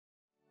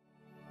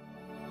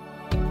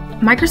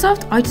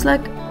Microsoft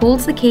Outlook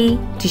holds the key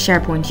to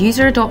SharePoint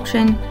user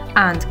adoption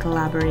and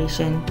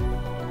collaboration.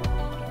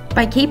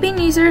 By keeping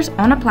users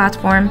on a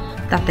platform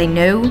that they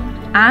know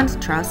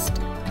and trust,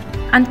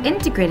 and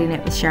integrating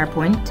it with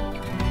SharePoint,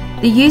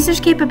 the user's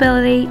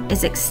capability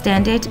is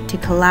extended to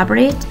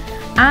collaborate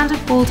and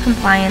uphold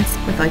compliance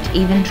without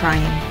even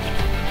trying.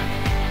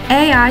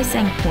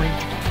 AI.SYNCPOINT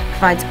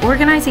provides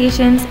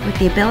organisations with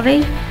the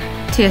ability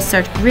to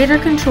assert greater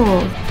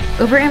control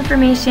over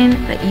information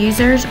that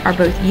users are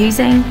both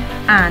using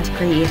and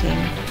creating,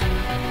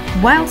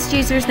 whilst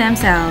users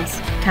themselves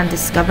can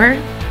discover,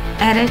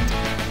 edit,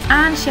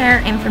 and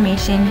share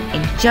information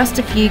in just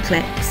a few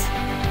clicks.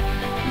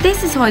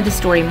 This is how the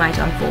story might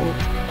unfold.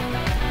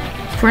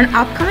 For an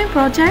upcoming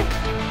project,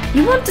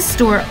 you want to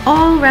store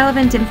all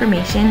relevant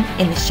information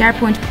in the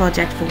SharePoint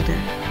project folder.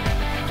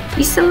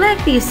 You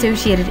select the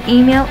associated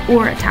email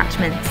or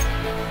attachments,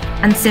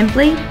 and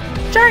simply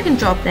drag and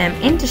drop them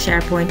into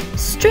SharePoint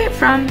straight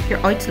from your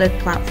Outlook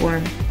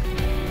platform.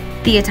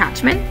 The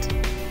attachment,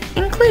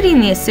 including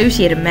the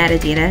associated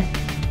metadata,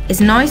 is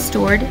now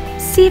stored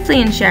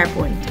safely in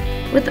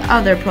SharePoint with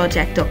other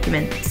project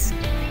documents.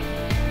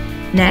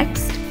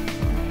 Next,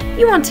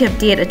 you want to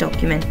update a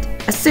document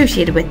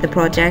associated with the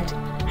project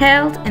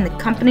held in the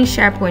company's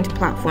SharePoint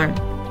platform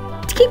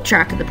to keep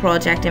track of the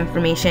project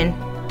information.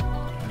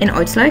 In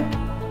Outlook,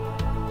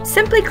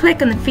 simply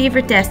click on the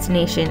favourite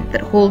destination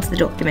that holds the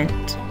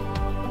document.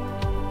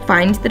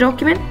 Find the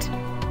document,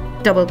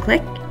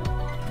 double-click,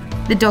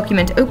 the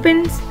document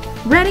opens,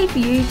 ready for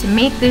you to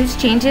make those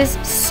changes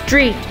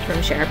straight from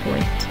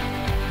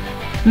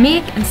SharePoint.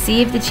 Make and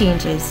save the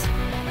changes.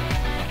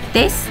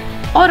 This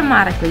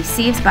automatically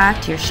saves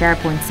back to your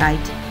SharePoint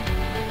site.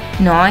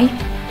 Now,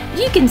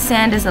 you can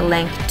send us a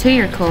link to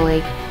your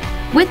colleague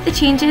with the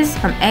changes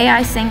from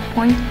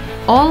AI.SYNCPOINT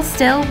all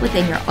still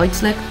within your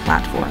Outlook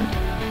platform.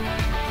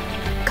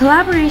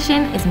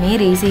 Collaboration is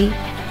made easy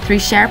through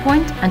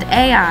SharePoint and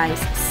AI's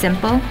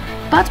simple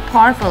but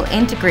powerful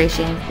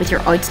integration with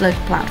your Outlook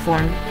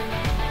platform.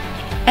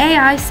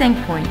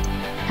 AI.SYNCPOINT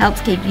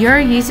helps keep your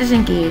users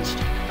engaged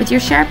with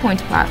your SharePoint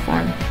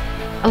platform,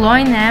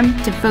 allowing them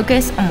to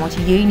focus on what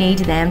you need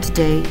them to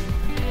do.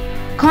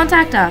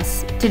 Contact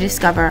us to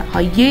discover how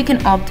you can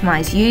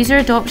optimize user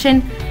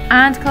adoption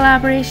and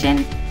collaboration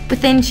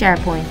within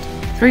SharePoint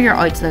through your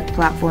Outlook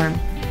platform.